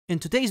In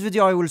today's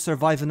video, I will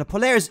survive in a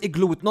Polaris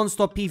igloo with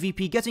non-stop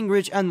PvP, getting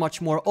rich, and much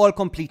more, all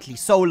completely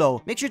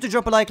solo. Make sure to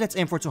drop a like, let's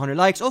aim for 200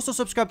 likes. Also,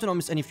 subscribe to not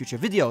miss any future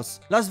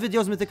videos. Last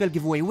video's mythical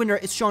giveaway winner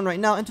is shown right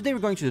now, and today we're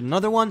going to do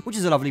another one, which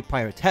is a lovely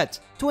pirate hat.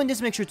 To win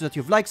this, make sure that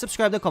you've liked,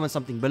 subscribed, and comment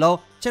something below.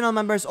 Channel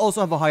members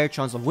also have a higher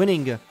chance of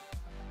winning.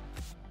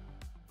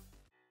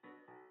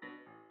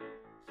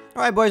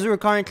 Alright boys, we're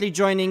currently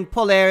joining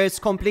Polaris,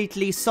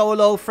 completely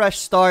solo, fresh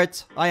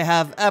start. I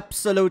have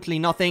absolutely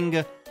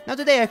nothing. Now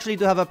today I actually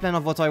do have a plan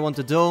of what I want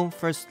to do.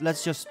 First,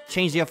 let's just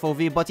change the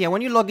FOV. But yeah, when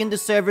you log in the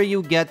server,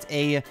 you get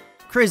a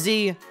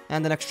Crizzy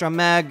and an extra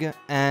mag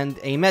and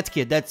a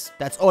medkit.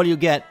 That's all you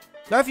get.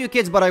 There are a few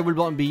kits, but I will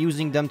not be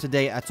using them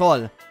today at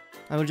all.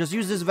 I will just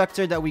use this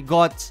vector that we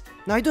got.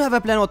 Now, I do have a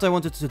plan what I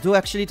wanted to do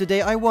actually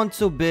today. I want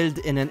to build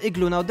in an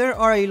igloo. Now, there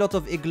are a lot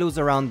of igloos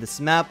around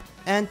this map.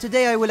 And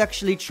today I will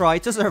actually try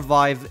to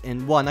survive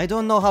in one. I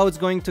don't know how it's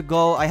going to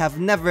go. I have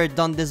never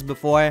done this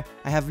before.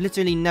 I have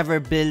literally never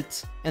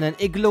built in an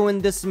igloo in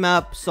this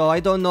map. So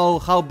I don't know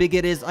how big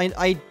it is.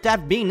 I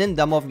have been in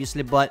them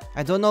obviously, but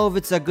I don't know if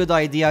it's a good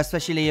idea,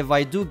 especially if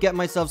I do get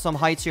myself some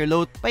high tier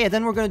loot. But yeah,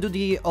 then we're going to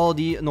do all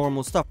the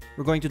normal stuff.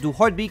 We're going to do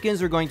horde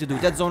beacons, we're going to do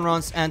dead zone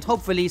runs, and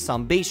hopefully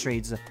some base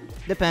raids.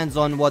 Depends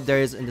on what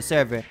there is in the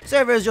server.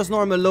 Server is just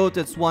normal loot.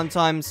 It's 1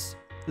 times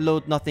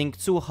loot, nothing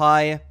too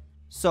high.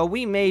 So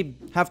we may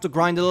have to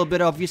grind a little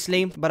bit,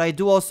 obviously, but I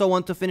do also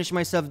want to finish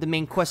myself the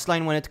main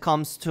questline when it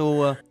comes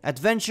to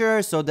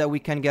adventure, so that we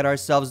can get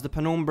ourselves the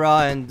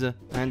penumbra, and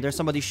there's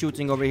somebody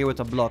shooting over here with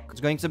a block. It's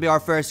going to be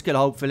our first kill,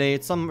 hopefully.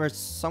 It's somewhere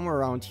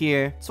around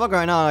here. It's fuck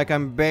right now, I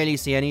can barely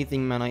see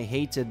anything, man. I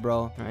hate it,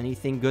 bro.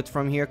 Anything good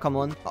from here? Come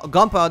on. Oh,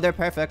 gunpowder,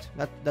 perfect.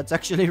 That's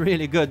actually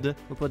really good.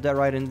 We'll put that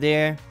right in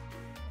there.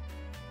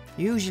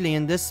 Usually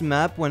in this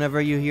map,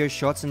 whenever you hear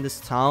shots in this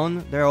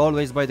town, they're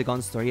always by the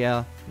gun store.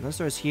 Yeah, the gun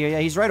store is here. Yeah,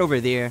 he's right over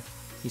there.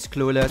 He's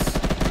clueless.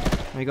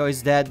 There we go,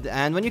 he's dead.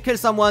 And when you kill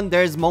someone,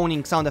 there's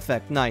moaning sound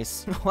effect.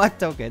 Nice.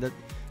 What? Okay,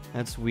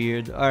 that's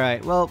weird.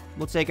 Alright, well,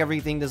 we'll take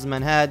everything this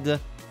man had.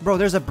 Bro,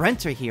 there's a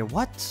Brenter here.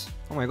 What?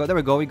 Oh my god, there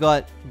we go. We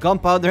got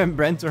gunpowder and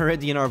Brent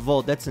already in our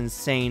vault. That's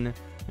insane.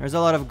 There's a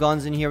lot of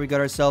guns in here. We got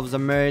ourselves a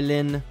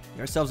Merlin.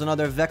 Ourselves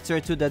another vector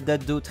too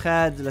that dude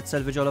had. Let's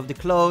salvage all of the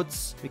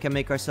clothes. We can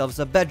make ourselves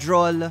a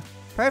bedroll.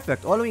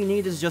 Perfect. All we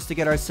need is just to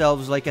get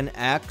ourselves like an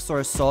axe or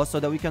a saw so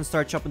that we can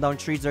start chopping down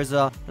trees. There's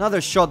another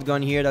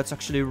shotgun here that's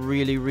actually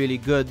really, really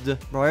good.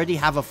 Bro, I already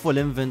have a full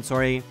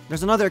inventory.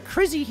 There's another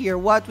Crizzy here.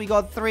 What? We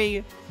got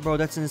 3. Bro,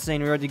 that's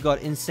insane. We already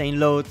got insane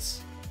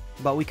loads.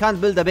 But we can't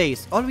build a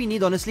base. All we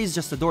need, honestly, is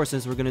just a door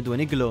since we're gonna do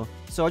an igloo.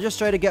 So I'll just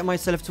try to get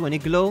myself to an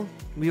igloo.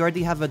 We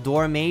already have a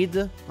door made.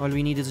 All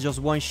we need is just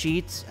 1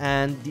 sheet.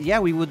 And yeah,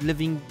 we would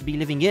be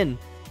living in.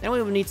 And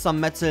we will need some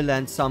metal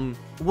and some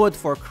wood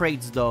for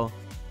crates, though.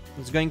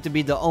 It's going to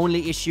be the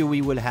only issue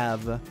we will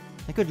have.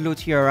 I could loot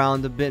here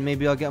around a bit.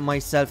 Maybe I'll get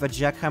myself a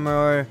jackhammer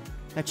or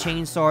a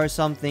chainsaw or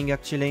something,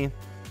 actually.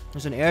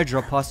 There's an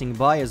airdrop passing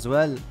by as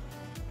well.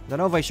 Don't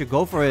know if I should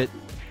go for it.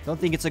 Don't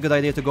think it's a good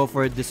idea to go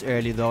for it this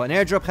early though. An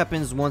airdrop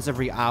happens once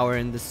every hour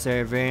in this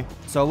server.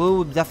 So we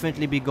will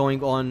definitely be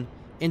going on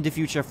in the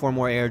future for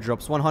more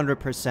airdrops,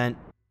 100%.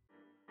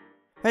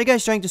 Are you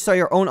guys trying to start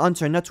your own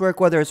Unturned network,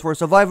 whether it's for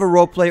survival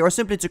roleplay or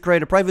simply to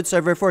create a private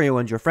server for you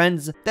and your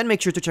friends? Then make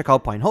sure to check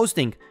out Pine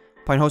Hosting.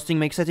 Pine Hosting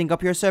makes setting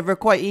up your server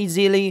quite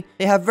easily.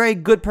 They have very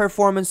good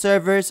performance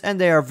servers and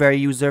they are very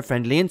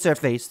user-friendly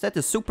interface that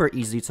is super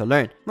easy to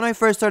learn. When I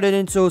first started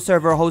into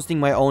server hosting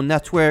my own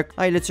network,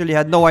 I literally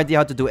had no idea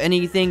how to do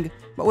anything,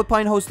 but with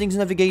Pine Hosting's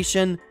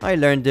navigation, I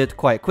learned it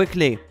quite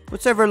quickly.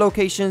 With server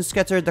locations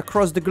scattered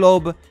across the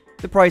globe,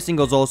 the pricing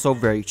was also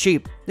very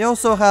cheap. They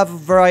also have a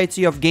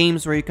variety of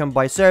games where you can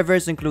buy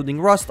servers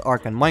including Rust,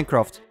 Ark, and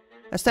Minecraft.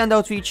 A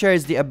standout feature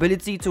is the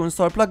ability to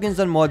install plugins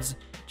and mods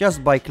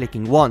just by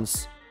clicking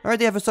once.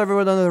 Already have a server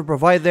with another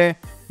provider?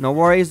 No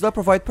worries, they'll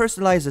provide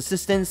personalized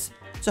assistance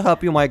to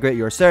help you migrate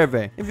your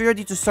server. If you're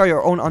ready to start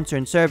your own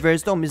Unturned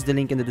servers, don't miss the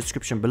link in the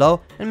description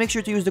below, and make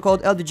sure to use the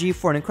code LDG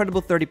for an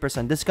incredible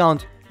 30%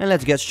 discount. And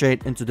let's get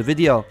straight into the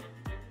video.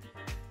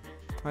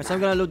 Alright, so I'm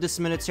gonna loot this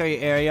military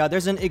area.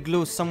 There's an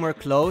igloo somewhere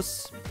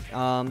close.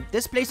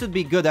 This place would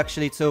be good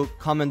actually to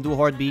come and do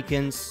horde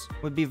beacons.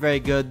 Would be very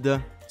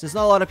good. Since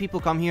not a lot of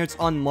people come here, it's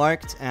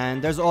unmarked,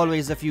 and there's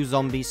always a few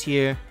zombies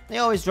here. They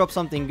always drop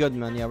something good,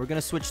 man. Yeah, we're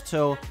gonna switch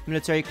to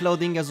military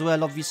clothing as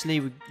well, obviously.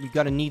 We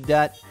gotta need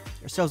that.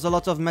 Ourselves a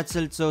lot of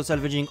metal, so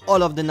salvaging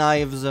all of the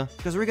knives.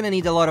 Because we're gonna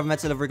need a lot of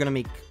metal if we're gonna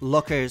make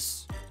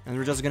lockers. And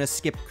we're just gonna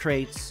skip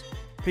crates.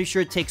 Pretty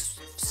sure it takes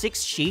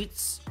 6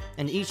 sheets.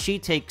 And each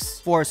sheet takes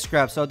 4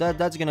 scraps, so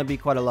that's gonna be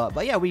quite a lot.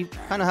 But yeah, we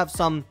kind of have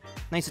some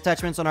nice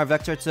attachments on our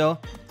vector too.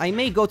 I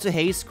may go to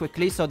haste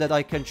quickly so that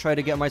I can try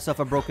to get myself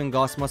a broken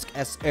gas mask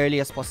as early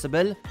as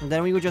possible. And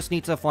then we would just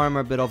need to farm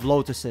a bit of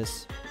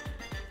lotuses.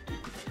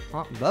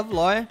 Oh,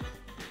 lovely.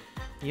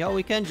 Yo,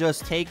 we can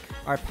just take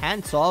our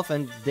pants off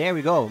and there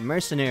we go.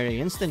 Mercenary,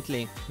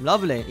 instantly.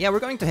 Lovely. Yeah, we're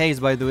going to haze,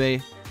 by the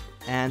way.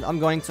 And I'm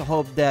going to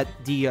hope that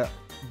the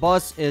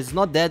boss is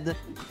not dead.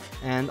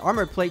 And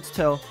armor plates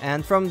too.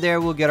 And from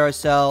there, we'll get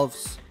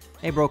ourselves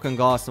A broken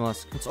gas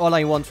mask. That's all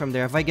I want from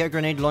there. If I get a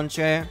grenade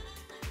launcher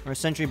or a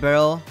sentry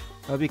barrel,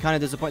 I would be kind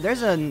of disappointed.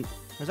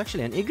 There's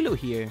actually an igloo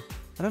here.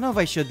 I don't know if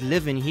I should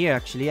live in here,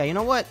 actually. Yeah, you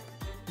know what?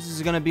 This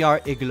is gonna be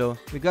our igloo.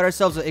 We got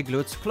ourselves an igloo.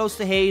 It's close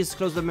to Hayes,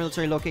 close to the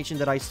military location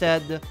that I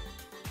said.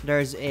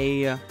 There's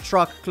a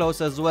truck close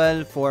as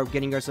well for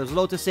getting ourselves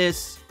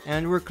lotuses.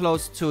 And we're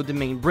close to the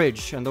main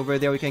bridge. And over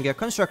there we can get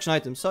construction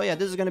items. So yeah,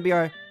 this is gonna be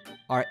our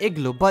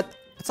igloo. But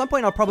at some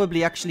point I'll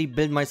probably actually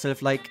build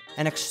myself like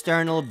an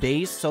external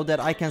base so that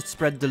I can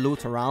spread the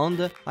loot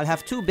around. I'll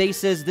have 2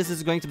 bases. This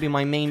is going to be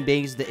my main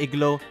base, the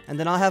igloo. And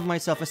then I'll have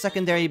myself a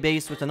secondary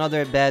base with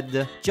another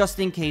bed just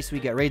in case we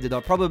get raided.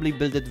 I'll probably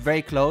build it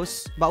very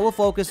close. But we'll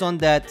focus on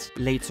that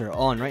later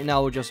on. Right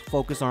now we'll just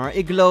focus on our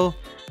igloo,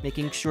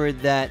 making sure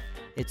that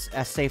it's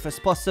as safe as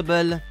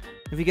possible.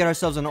 If we get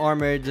ourselves an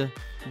armored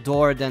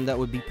door, then that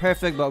would be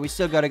perfect, but we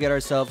still gotta get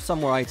ourselves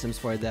some more items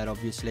for that,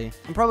 obviously.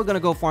 I'm probably gonna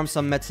go farm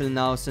some metal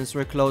now since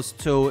we're close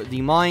to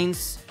the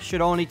mines.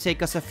 Should only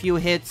take us a few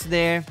hits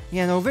there.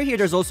 Yeah, and over here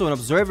there's also an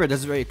observer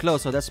that's very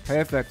close, so that's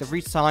perfect.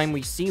 Every time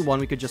we see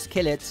one, we could just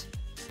kill it.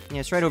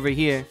 Yeah, it's right over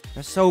here.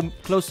 They're so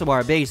close to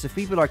our base. If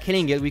people are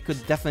killing it, we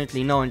could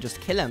definitely know and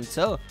just kill them.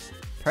 So,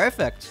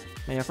 perfect.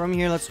 Yeah, from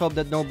here, let's hope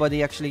that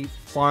nobody actually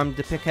farmed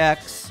the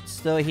pickaxe.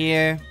 Still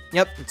here.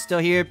 Yep, it's still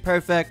here.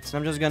 Perfect.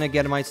 I'm just gonna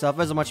get myself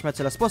as much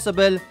metal as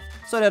possible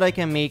so that I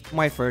can make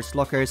my first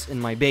lockers in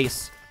my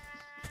base.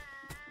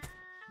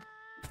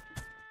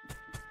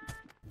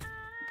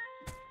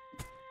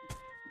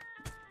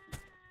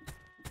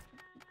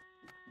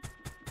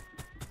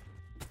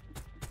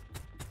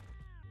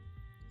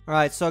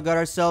 Alright, so I got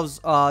ourselves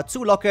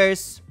 2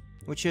 lockers,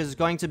 which is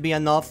going to be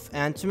enough.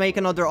 And to make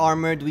another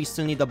armored, we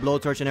still need a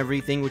blowtorch and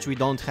everything, which we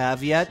don't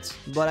have yet.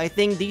 But I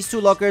think these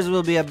 2 lockers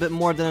will be a bit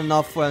more than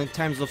enough in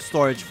terms of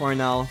storage for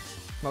now.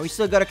 But we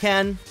still got a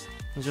can.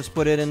 Let's just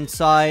put it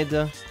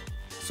inside.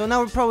 So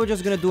now we're probably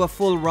just gonna do a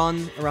full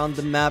run around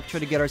the map, try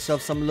to get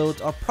ourselves some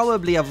loot. I'll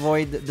probably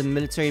avoid the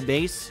military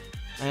base.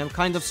 I am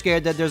kind of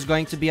scared that there's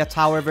going to be a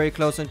tower very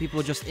close and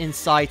people just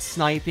inside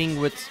sniping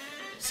with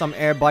some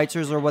air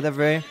biters or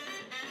whatever.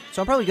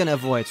 So I'm probably gonna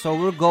avoid. So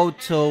we'll go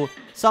to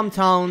some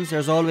towns.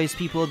 There's always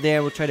people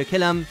there. We'll try to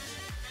kill them.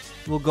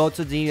 We'll go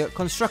to the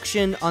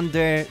construction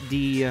under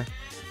the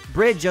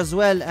bridge as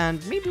well.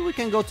 And maybe we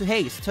can go to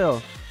Hayes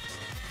too.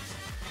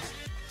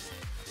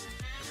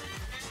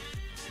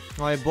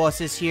 Alright, boss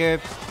is here.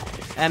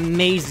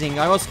 Amazing.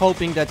 I was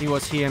hoping that he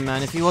was here,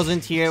 man. If he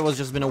wasn't here, it was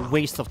just been a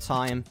waste of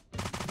time.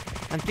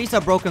 And please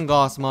a broken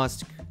gas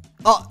mask.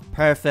 Oh,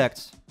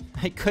 perfect.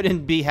 I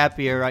couldn't be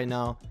happier right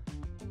now.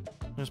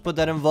 Just put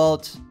that in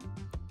vault.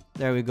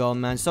 There we go,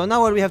 man. So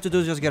now what we have to do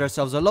is just get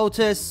ourselves a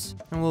lotus.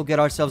 And we'll get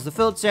ourselves the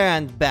filter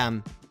and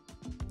bam.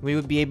 We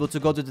would be able to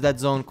go to the dead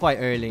zone quite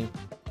early.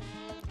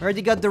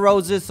 Already got the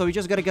roses, so we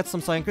just gotta get some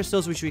cyan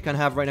crystals, which we can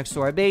have right next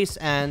to our base.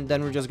 And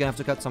then we're just gonna have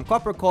to cut some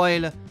copper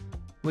coil,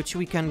 which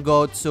we can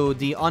go to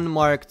the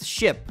unmarked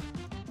ship.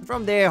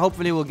 From there,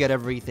 hopefully we'll get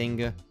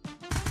everything.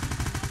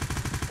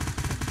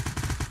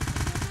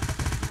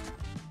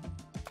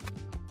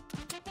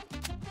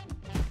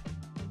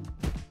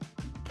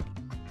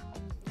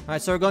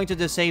 Alright, so we're going to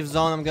the safe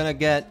zone. I'm gonna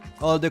get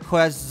all the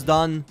quests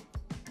done.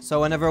 So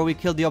whenever we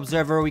kill the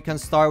observer, we can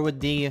start with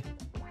the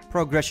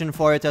progression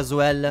for it as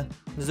well.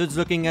 This dude's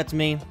looking at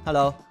me.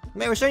 Hello.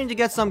 Man, we're starting to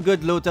get some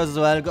good loot as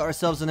well. Got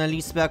ourselves an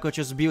elite spec, which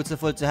is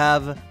beautiful to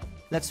have.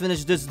 Let's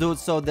finish this dude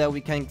so that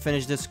we can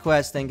finish this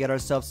quest and get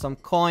ourselves some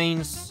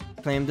coins.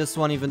 Claim this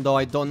one, even though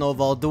I don't know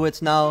if I'll do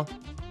it now.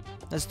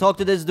 Let's talk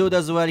to this dude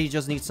as well. He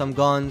just needs some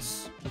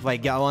guns. If I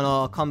get one,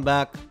 I'll come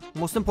back.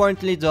 Most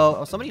importantly though,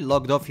 oh, somebody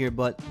logged off here,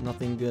 but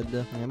nothing good.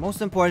 Yeah,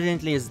 most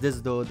importantly is this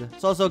dude.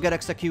 Let's also get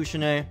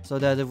Executioner, so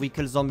that if we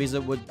kill zombies,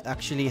 it would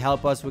actually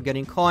help us with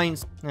getting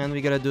coins. And we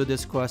gotta do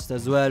this quest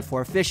as well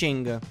for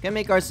fishing. Can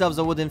make ourselves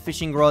a wooden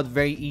fishing rod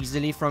very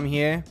easily from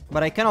here.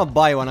 But I cannot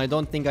buy one. I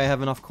don't think I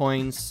have enough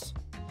coins.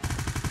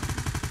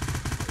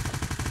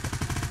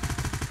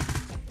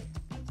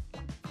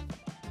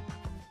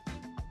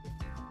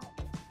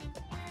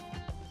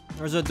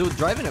 There's a dude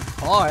driving a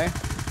car.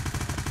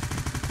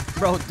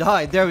 Bro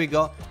died. There we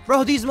go.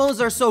 Bro, these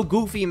modes are so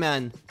goofy,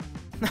 man.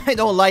 I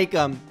don't like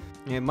them.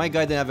 Yeah, my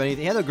guy didn't have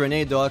anything. He had a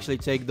grenade, though. Actually,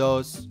 take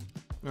those.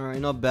 Alright,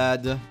 not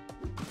bad.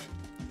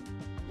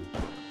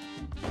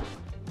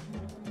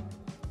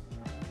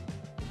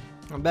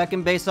 I'm back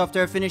in base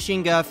after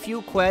finishing a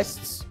few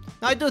quests.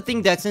 Now, I do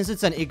think that since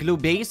it's an igloo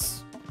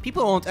base,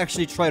 people won't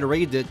actually try to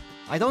raid it.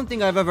 I don't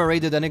think I've ever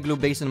raided an igloo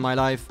base in my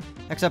life.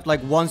 Except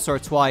like once or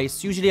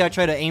twice. Usually I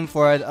try to aim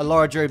for a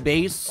larger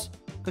base.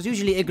 Because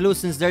usually igloo,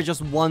 since they're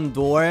just one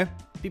door,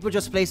 people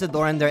just place a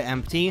door and they're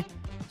empty.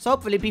 So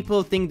hopefully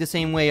people think the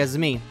same way as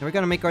me. And we're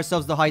gonna make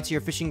ourselves the high tier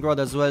fishing rod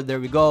as well. There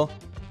we go.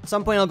 At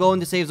some point I'll go in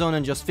the safe zone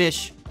and just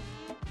fish.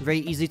 Very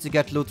easy to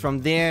get loot from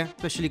there.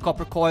 Especially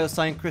copper coil,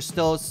 cyan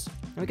crystals.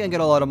 And we can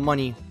get a lot of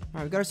money.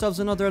 Alright, we got ourselves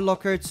another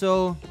locker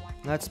too.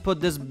 Let's put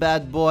this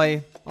bad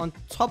boy on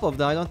top of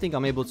that. I don't think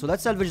I'm able to.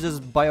 Let's salvage this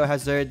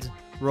biohazard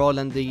roll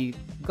and the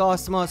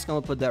gas mask. And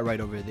we'll put that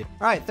right over there.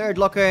 Alright, third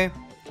locker.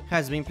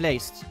 has been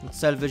placed. Let's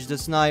salvage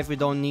this knife. We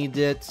don't need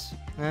it.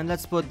 And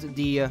let's put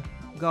the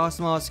gas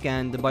mask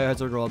and the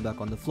biohazard roll back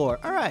on the floor.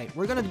 Alright,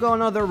 we're gonna go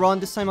another run.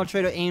 This time I'll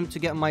try to aim to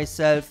get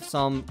myself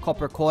some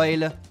copper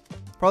coil.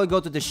 Probably go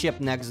to the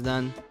ship next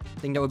then. I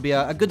think that would be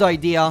a good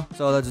idea.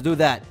 So let's do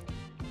that.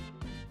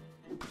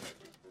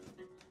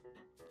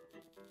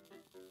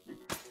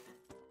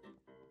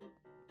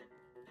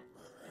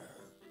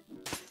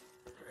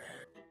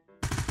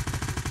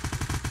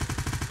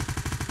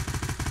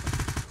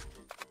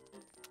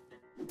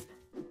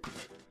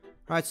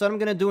 Alright, so what I'm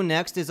gonna do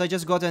next is I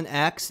just got an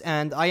axe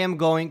and I am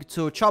going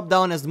to chop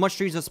down as much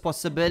trees as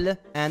possible.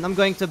 And I'm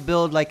going to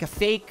build like a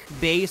fake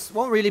base.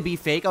 Won't really be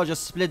fake, I'll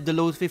just split the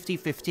loot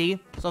 50-50.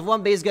 So if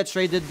one base gets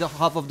raided, the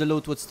half of the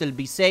loot would still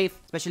be safe.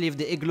 Especially if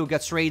the igloo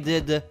gets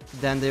raided,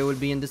 then they will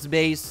be in this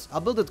base. I'll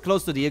build it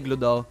close to the igloo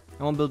though.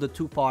 I won't build it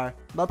too far.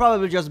 But I'll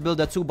probably just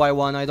build a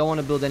 2x1. I don't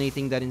want to build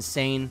anything that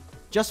insane.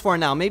 Just for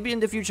now. Maybe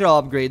in the future I'll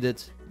upgrade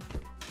it.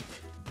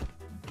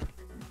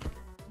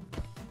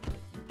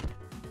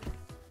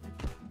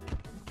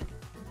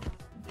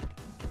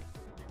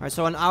 Alright,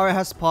 so an hour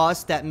has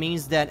passed. That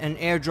means that an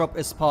airdrop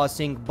is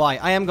passing by.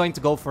 I am going to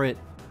go for it.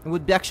 It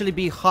would actually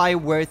be high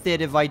worth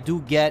it if I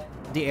do get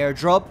the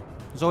airdrop.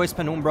 There's always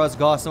penumbras,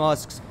 gas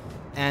masks,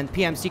 and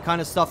PMC kind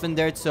of stuff in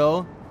there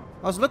too.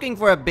 I was looking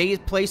for a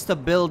place to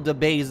build the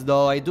base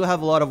though. I do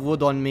have a lot of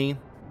wood on me.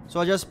 So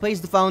I'll just place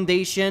the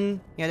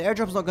foundation. Yeah, the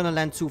airdrop's not gonna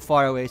land too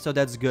far away, so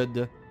that's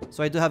good.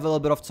 So I do have a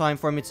little bit of time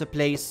for me to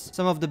place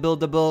some of the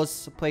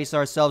buildables. Place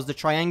ourselves the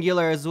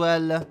triangular as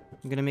well.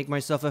 I'm gonna make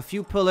myself a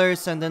few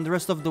pillars, and then the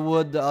rest of the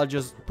wood, I'll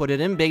just put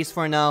it in base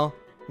for now.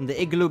 In the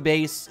igloo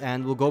base,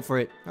 and we'll go for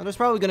it. Now, there's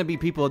probably gonna be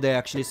people there,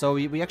 actually, so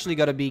we actually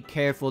gotta be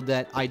careful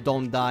that I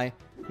don't die.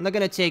 I'm not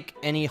gonna take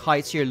any high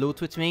tier loot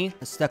with me.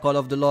 Let's stack all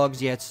of the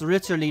logs. Yeah, it's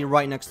literally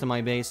right next to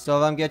my base. So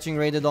if I'm getting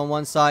raided on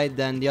one side,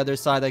 then the other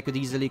side I could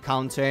easily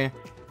counter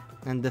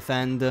and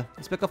defend.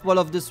 Let's pick up all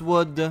of this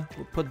wood.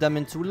 We'll put them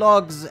into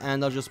logs,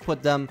 and I'll just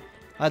put them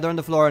either on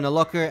the floor or in a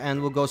locker, and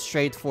we'll go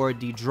straight for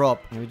the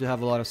drop. And we do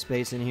have a lot of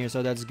space in here,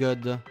 so that's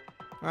good.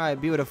 Alright,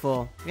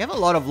 beautiful. We have a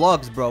lot of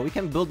logs, bro. We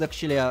can build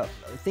actually I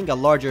think a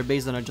larger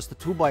base than just a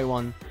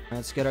 2x1.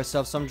 Let's get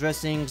ourselves some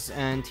dressings,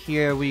 and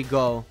here we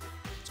go.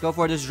 Let's go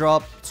for this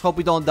drop. Let's hope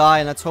we don't die,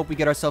 and let's hope we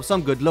get ourselves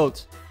some good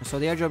loot. So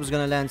the airdrop is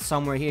gonna land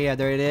somewhere here. Yeah,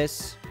 there it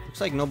is.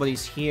 Looks like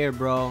nobody's here,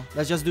 bro.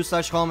 Let's just do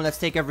slash home and let's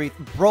take every...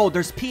 Bro,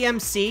 there's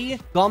PMC,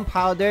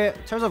 gunpowder.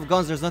 In terms of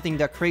guns, there's nothing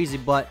that crazy,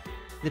 but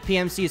the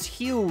PMC is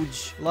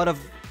huge. A lot of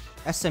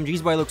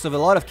SMGs by looks of it. A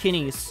lot of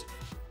kinnies.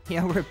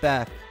 Yeah, we're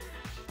back.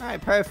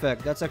 Alright,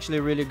 perfect. That's actually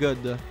really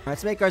good.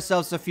 Let's make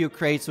ourselves a few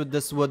crates with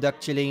this wood,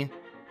 actually.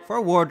 For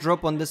a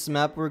wardrobe on this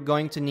map, we're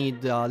going to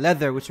need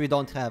leather, which we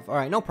don't have.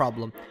 Alright, no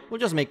problem. We'll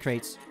just make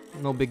crates.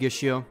 No big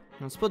issue.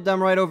 Let's put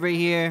them right over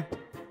here.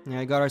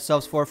 Yeah, I got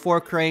ourselves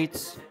 4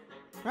 crates.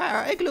 Alright,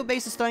 our igloo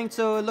base is starting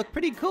to look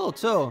pretty cool,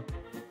 too.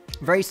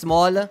 Very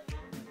small.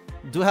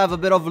 Do have a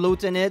bit of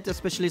loot in it,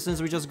 especially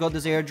since we just got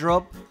this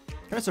airdrop.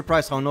 Kind of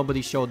surprised how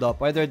nobody showed up.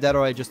 Either that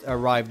or I just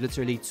arrived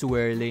literally too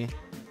early.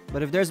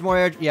 But if there's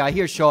more yeah, I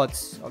hear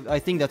shots. I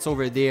think that's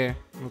over there.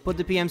 We'll put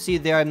the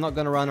PMC there. I'm not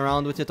gonna run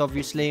around with it,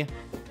 obviously.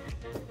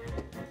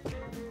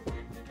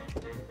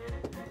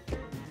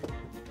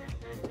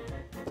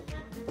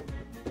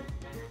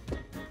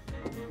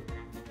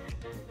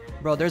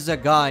 Bro, there's a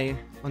guy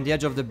on the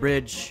edge of the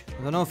bridge.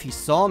 I don't know if he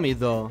saw me,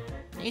 though.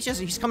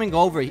 He's coming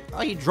over.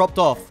 He dropped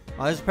off.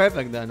 Oh, that's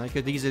perfect, then. I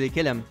could easily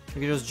kill him. I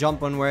could just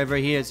jump on wherever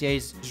he is. Yeah,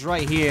 he's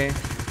right here.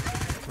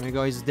 There we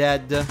go, he's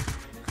dead.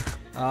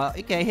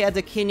 Okay, he had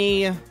a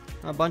kinney,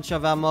 a bunch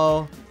of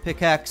ammo,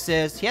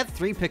 pickaxes. He had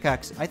 3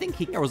 pickaxes. I think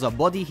there was a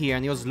body here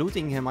and he was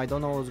looting him. I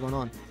don't know what was going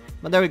on.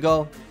 But there we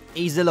go.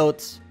 Easy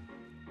loot.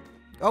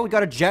 Oh, we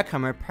got a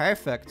jackhammer.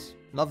 Perfect.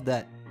 Love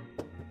that.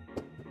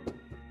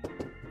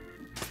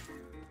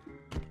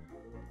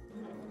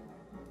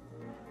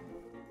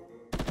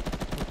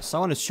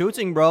 Someone is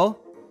shooting, bro.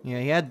 Yeah,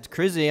 he had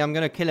Crizzy. I'm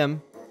gonna kill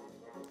him.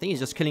 I think he's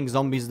just killing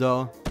zombies,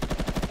 though.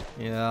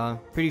 Yeah,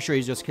 pretty sure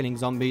he's just killing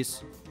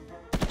zombies.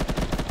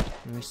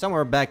 He's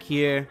somewhere back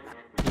here.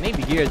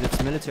 Maybe here,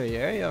 that's military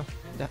area.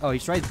 Oh,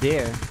 he's right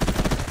there.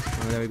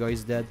 Oh, there we go,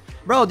 he's dead.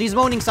 Bro, these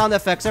moaning sound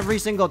effects, every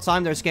single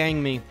time they're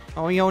scaring me.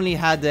 Oh, he only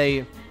had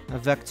a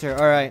vector.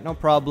 Alright, no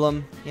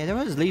problem. Yeah, they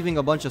was leaving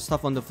a bunch of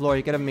stuff on the floor.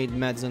 He could have made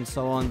meds and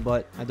so on,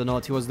 but I don't know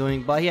what he was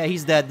doing. But yeah,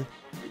 he's dead.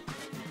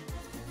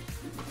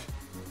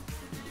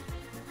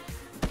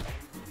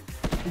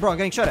 Bro, I'm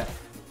getting shot at.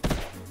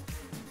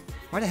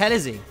 Where the hell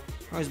is he?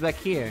 Oh, he's back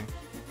here.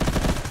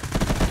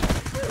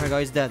 Oh my god,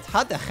 he's dead.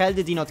 How the hell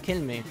did he not kill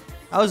me?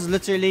 I was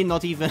literally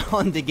not even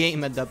on the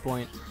game at that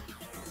point.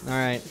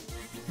 Alright.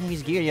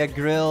 He's gear, yeah,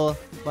 grill,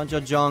 bunch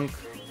of junk.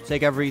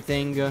 Take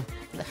everything. How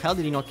the hell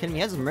did he not kill me?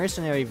 He has a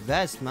mercenary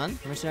vest, man.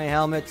 Mercenary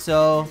helmet,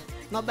 so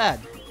not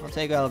bad. I'll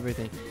take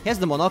everything. He has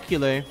the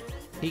monocular.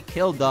 He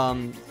killed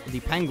the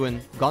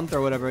penguin. Gunther,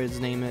 whatever his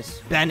name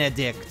is.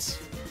 Benedict.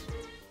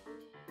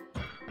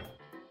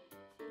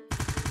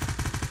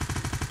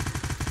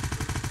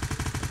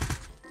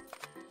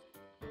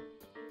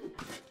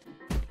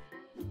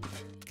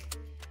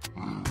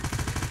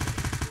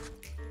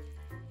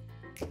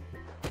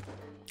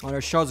 Oh,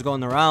 there's shots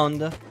going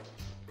around.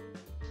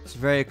 It's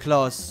very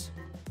close.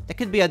 It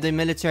could be at the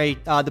military,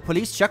 the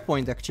police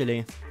checkpoint, actually.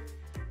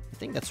 I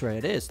think that's where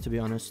it is, to be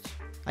honest.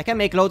 I can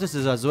make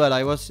lotuses as well.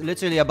 I was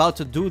literally about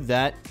to do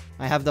that.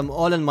 I have them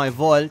all in my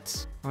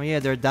vault. Oh yeah,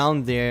 they're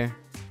down there.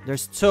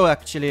 There's 2,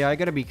 actually. I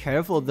gotta be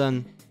careful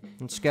then.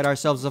 Let's get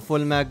ourselves a full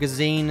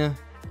magazine.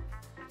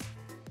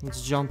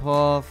 Let's jump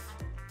off.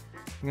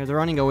 Yeah, they're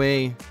running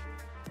away.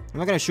 I'm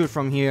not gonna shoot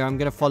from here. I'm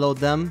gonna follow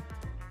them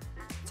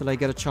till I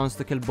get a chance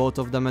to kill both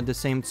of them at the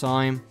same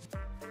time.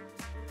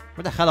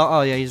 Where the hell are...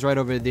 Oh yeah, he's right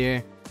over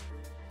there.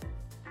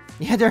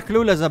 Yeah, they're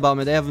clueless about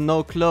me. They have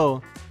no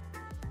clue.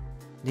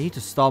 They need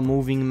to stop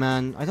moving,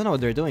 man. I don't know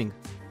what they're doing.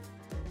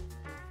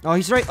 Oh,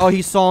 he's right. Oh,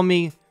 he saw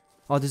me.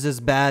 Oh, this is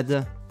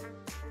bad.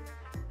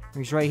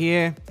 He's right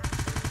here.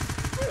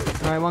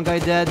 Alright, one guy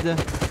dead.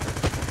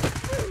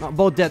 Oh,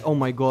 both dead. Oh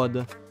my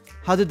god.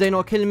 How did they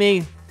not kill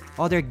me?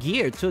 Oh, they're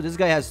geared too. This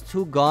guy has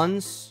 2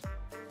 guns.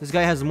 This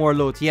guy has more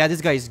loot. Yeah, this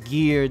guy is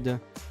geared.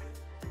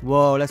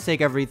 Whoa, let's take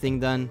everything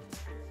then.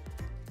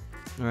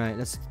 Alright,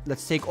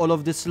 let's take all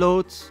of this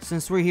loot.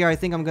 Since we're here, I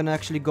think I'm gonna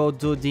actually go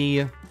do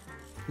the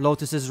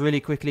lotuses really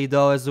quickly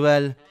though as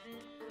well.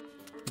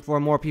 Before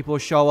more people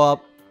show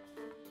up.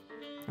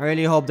 I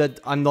really hope that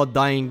I'm not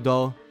dying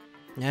though.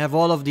 I have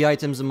all of the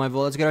items in my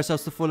vault. Let's get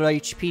ourselves to full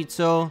HP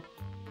too.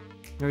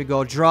 There we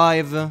go.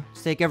 Drive.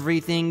 Let's take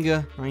everything.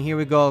 Alright, here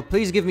we go.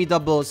 Please give me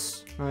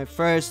doubles. Alright,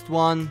 first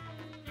one.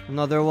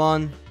 Another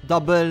one.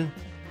 Double.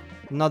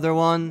 Another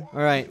one.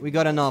 Alright, we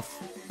got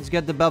enough. Let's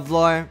get the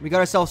Bevlar. We got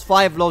ourselves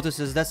 5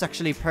 lotuses. That's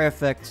actually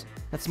perfect.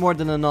 That's more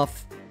than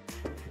enough.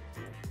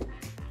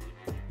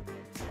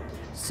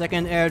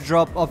 Second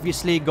airdrop,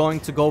 obviously going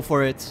to go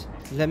for it.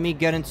 Let me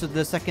get into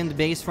the second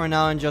base for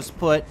now and just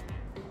put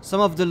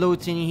some of the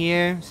loot in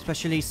here,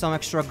 especially some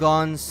extra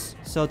guns,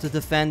 so to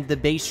defend the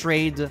base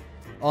raid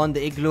on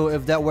the igloo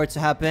if that were to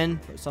happen.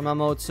 Some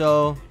ammo,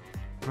 so...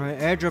 Alright,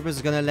 airdrop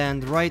is gonna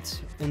land right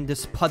in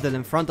this puddle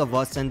in front of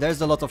us, and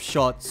there's a lot of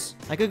shots.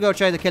 I could go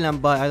try to kill him,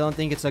 but I don't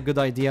think it's a good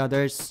idea.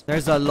 There's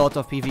a lot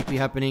of PvP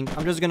happening.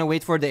 I'm just gonna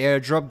wait for the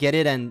airdrop, get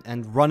it,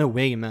 and run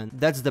away, man.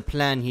 That's the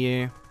plan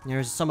here.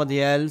 There's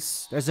somebody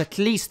else. There's at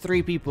least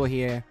 3 people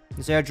here.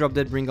 This airdrop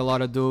did bring a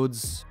lot of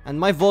dudes. And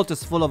my vault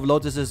is full of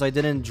lotuses. I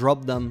didn't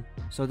drop them,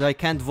 so I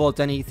can't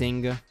vault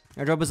anything.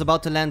 Airdrop is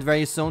about to land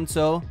very soon,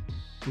 so...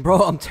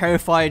 Bro, I'm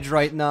terrified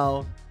right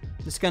now.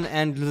 This can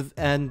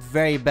end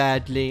very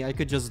badly. I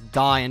could just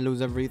die and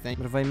lose everything.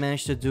 But if I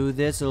manage to do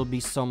this, it'll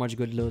be so much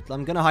good loot.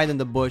 I'm gonna hide in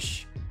the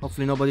bush.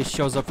 Hopefully nobody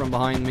shows up from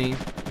behind me.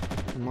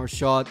 And more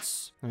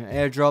shots.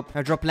 Airdrop.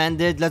 Airdrop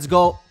landed. Let's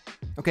go.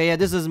 Okay, yeah,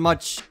 this is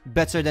much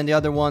better than the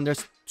other one.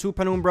 There's 2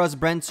 Penumbras,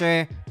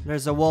 Brenter.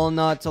 There's a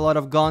walnut, a lot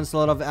of guns, a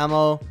lot of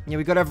ammo. Yeah,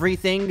 we got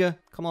everything.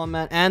 Come on,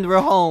 man. And we're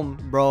home,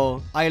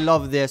 bro. I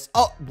love this.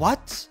 Oh,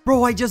 what?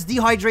 Bro, I just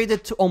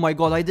dehydrated too. Oh my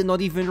god, I did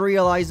not even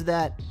realize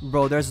that.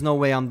 Bro, there's no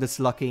way I'm this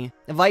lucky.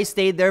 If I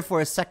stayed there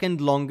for a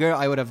second longer,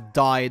 I would have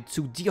died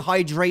to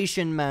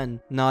dehydration,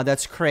 man. Nah,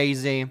 that's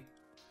crazy.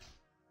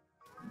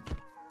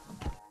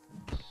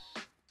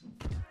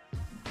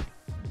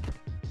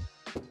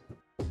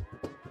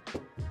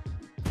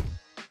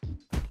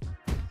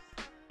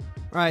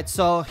 Alright,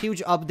 so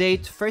huge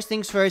update. First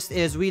things first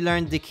is we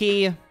learned the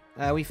key.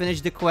 We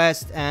finished the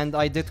quest and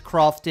I did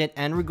craft it,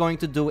 and we're going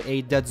to do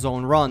a dead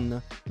zone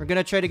run. We're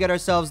gonna try to get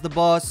ourselves the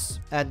boss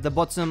at the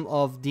bottom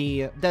of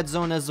the dead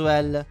zone as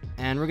well,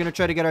 and we're gonna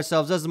try to get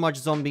ourselves as much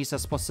zombies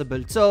as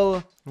possible.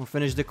 So we'll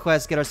finish the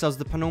quest, get ourselves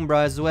the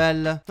Penumbra as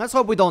well. Let's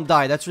hope we don't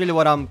die. That's really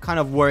what I'm kind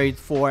of worried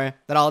for,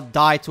 that I'll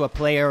die to a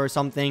player or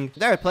something. If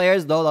there are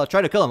players though, I'll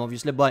try to kill them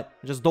obviously, but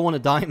I just don't want to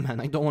die, man.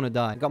 I don't want to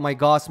die. I got my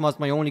gas mask,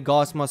 my only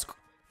gas mask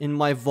in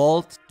my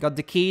vault. Got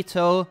the key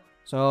too,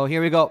 so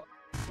here we go.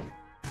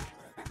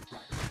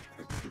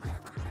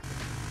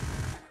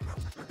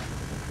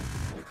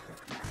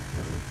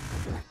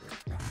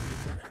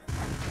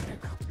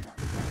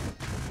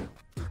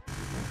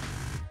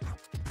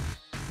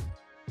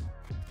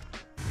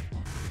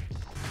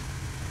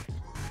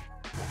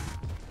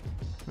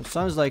 It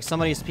sounds like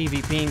somebody's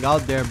PvPing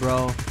out there,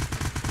 bro.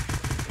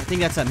 I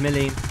think that's a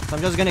melee. So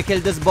I'm just gonna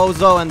kill this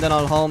bozo and then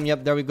I'll home.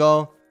 Yep, there we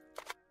go.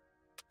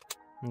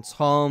 It's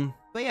home.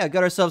 But yeah,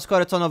 got ourselves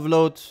quite a ton of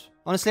loot.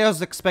 Honestly, I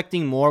was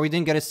expecting more. We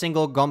didn't get a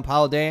single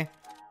gunpowder,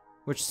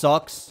 which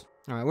sucks.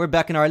 Alright, we're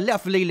back in our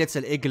lovely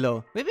little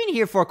igloo. We've been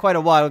here for quite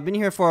a while. We've been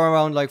here for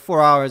around like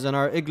 4 hours and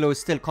our igloo is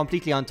still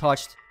completely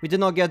untouched. We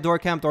did not get door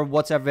camped or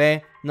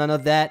whatever. None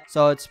of that.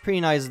 So it's pretty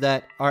nice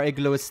that our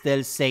igloo is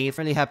still safe.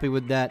 Really happy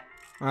with that.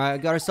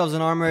 Alright, got ourselves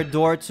an armored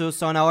door too.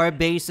 So now our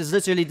base is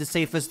literally the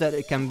safest that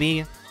it can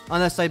be,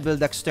 unless I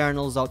build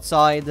externals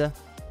outside.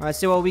 Alright,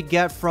 see what we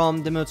get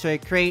from the military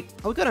crate.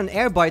 Oh, we got an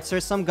air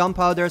biter, some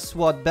gunpowder,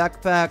 SWAT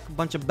backpack, a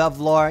bunch of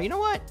Bevlar. You know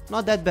what?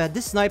 Not that bad.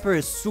 This sniper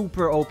is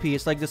super OP.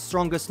 It's like the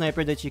strongest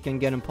sniper that you can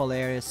get in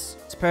Polaris.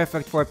 It's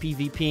perfect for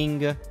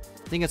PvPing.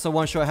 think it's a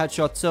one-shot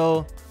headshot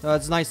too. So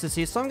it's nice to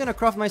see. So I'm gonna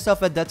craft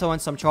myself a Detto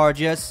and some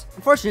charges.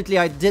 Unfortunately,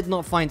 I did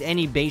not find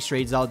any base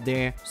raids out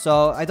there.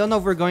 So I don't know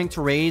if we're going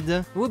to raid.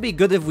 It would be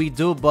good if we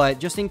do, but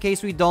just in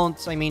case we don't,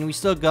 I mean, we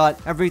still got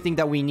everything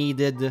that we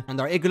needed.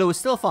 And our igloo is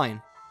still fine.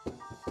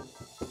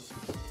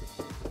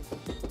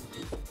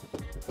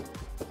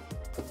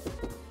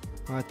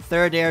 Our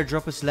third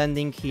airdrop is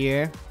landing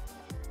here.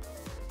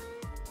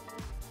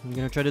 I'm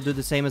gonna try to do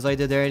the same as I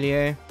did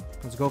earlier.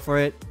 Let's go for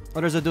it.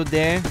 Oh, there's a dude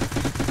there.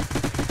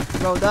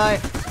 Bro, die.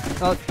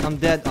 Oh, I'm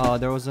dead. Oh,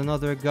 there was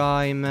another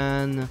guy,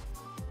 man.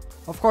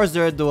 Of course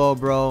they're a duo,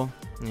 bro.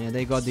 Yeah,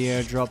 they got the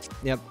airdrop.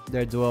 Yep,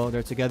 they're a duo.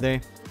 They're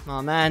together.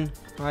 Oh, man.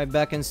 Alright,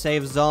 back in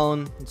safe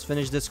zone. Let's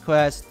finish this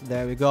quest.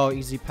 There we go.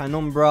 Easy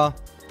penumbra.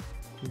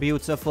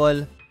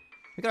 Beautiful.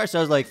 We got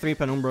ourselves like 3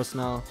 penumbras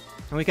now.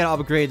 And we can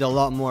upgrade a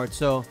lot more,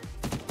 too.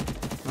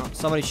 Oh,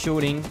 somebody's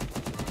shooting.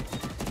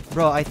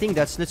 Bro, I think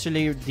that's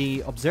literally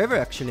the observer,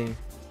 actually.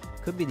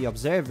 Could be the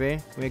observer.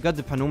 We got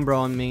the penumbra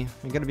on me.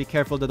 I gotta be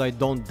careful that I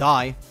don't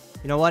die.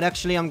 You know what?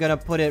 Actually, I'm gonna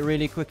put it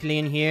really quickly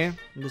in here.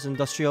 In this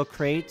industrial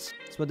crate.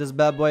 Let's put this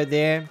bad boy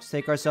there. Let's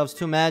take ourselves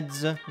 2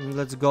 meds. And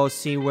let's go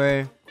see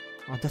where...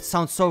 Oh, that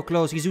sounds so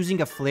close. He's using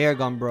a flare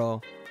gun,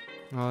 bro.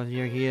 Oh,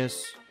 here he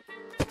is.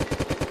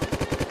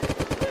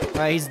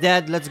 Alright, he's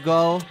dead. Let's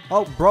go.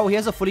 Oh, bro, he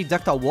has a fully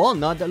decked out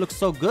walnut. That looks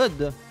so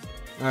good.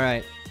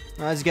 Alright.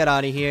 Let's get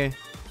out of here.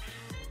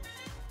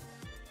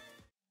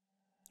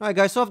 Alright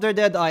guys, so after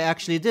that, I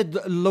actually did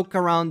look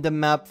around the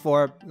map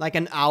for like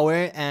an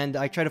hour and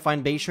I tried to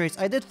find base raids.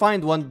 I did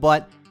find one,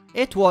 but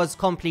it was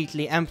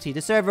completely empty.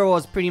 The server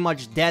was pretty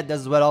much dead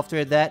as well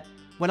after that.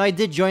 When I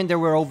did join, there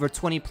were over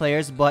 20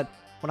 players, but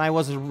when I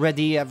was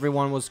ready,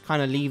 everyone was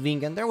kind of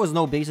leaving and there was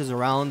no bases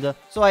around.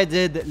 So I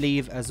did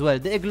leave as well.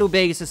 The IGLOO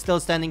base is still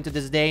standing to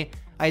this day.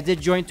 I did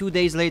join 2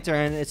 days later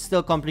and it's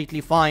still completely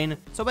fine.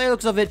 So by the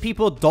looks of it,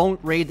 people don't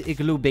raid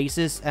IGLOO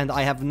bases and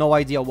I have no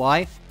idea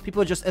why.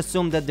 People just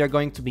assume that they're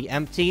going to be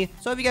empty.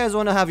 So if you guys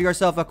want to have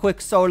yourself a quick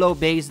solo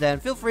base, then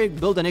feel free to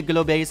build an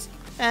IGLOO base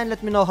and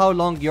let me know how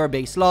long your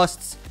base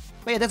lasts.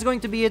 But yeah, that's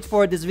going to be it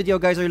for this video,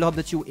 guys. I really hope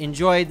that you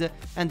enjoyed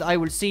and I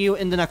will see you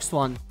in the next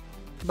one.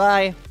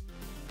 Bye!